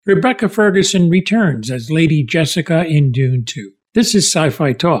Rebecca Ferguson returns as Lady Jessica in Dune 2. This is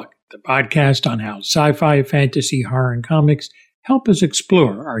Sci-Fi Talk, the podcast on how sci-fi, fantasy, horror, and comics help us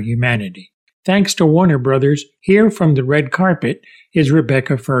explore our humanity. Thanks to Warner Brothers, here from the red carpet is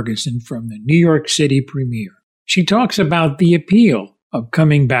Rebecca Ferguson from the New York City premiere. She talks about the appeal of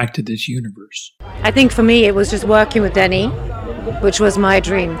coming back to this universe. I think for me it was just working with Denis, which was my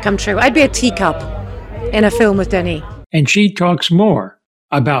dream come true. I'd be a teacup in a film with Denis. And she talks more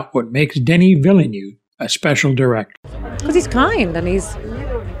about what makes Denis Villeneuve a special director. Because he's kind and he's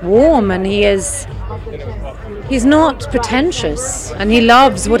warm and he's not pretentious and he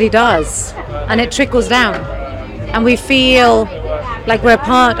loves what he does and it trickles down. And we feel like we're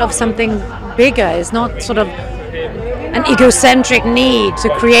part of something bigger. It's not sort of an egocentric need to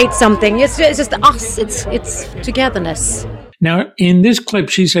create something. It's just us. It's togetherness. Now, in this clip,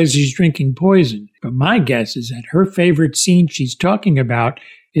 she says she's drinking poison, but my guess is that her favorite scene she's talking about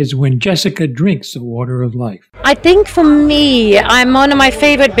is when Jessica drinks the water of life. I think for me, one of my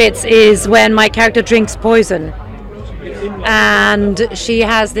favorite bits is when my character drinks poison. And she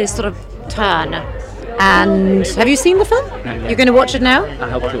has this sort of turn. And have you seen the film? You're going to watch it now?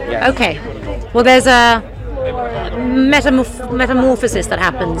 I hope to, yes. Okay. Well, there's a metamorphosis that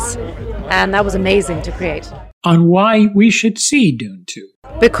happens. And that was amazing to create. On why we should see Dune 2.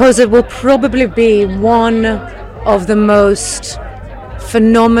 Because it will probably be one of the most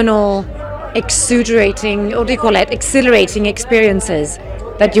phenomenal, exhilarating experiences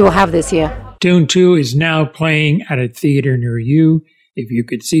that you will have this year. Dune 2 is now playing at a theater near you. If you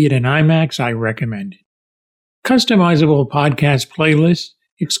could see it in IMAX, I recommend it. Customizable podcast playlists,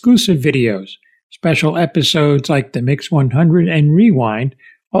 exclusive videos, special episodes like the Mix 100 and Rewind,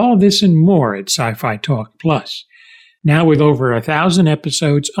 all this and more at Sci-Fi Talk Plus. Now with over 1,000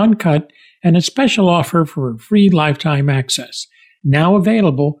 episodes uncut and a special offer for free lifetime access. Now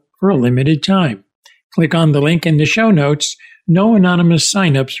available for a limited time. Click on the link in the show notes. No anonymous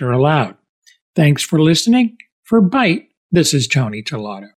signups are allowed. Thanks for listening. For Byte, this is Tony Tolato.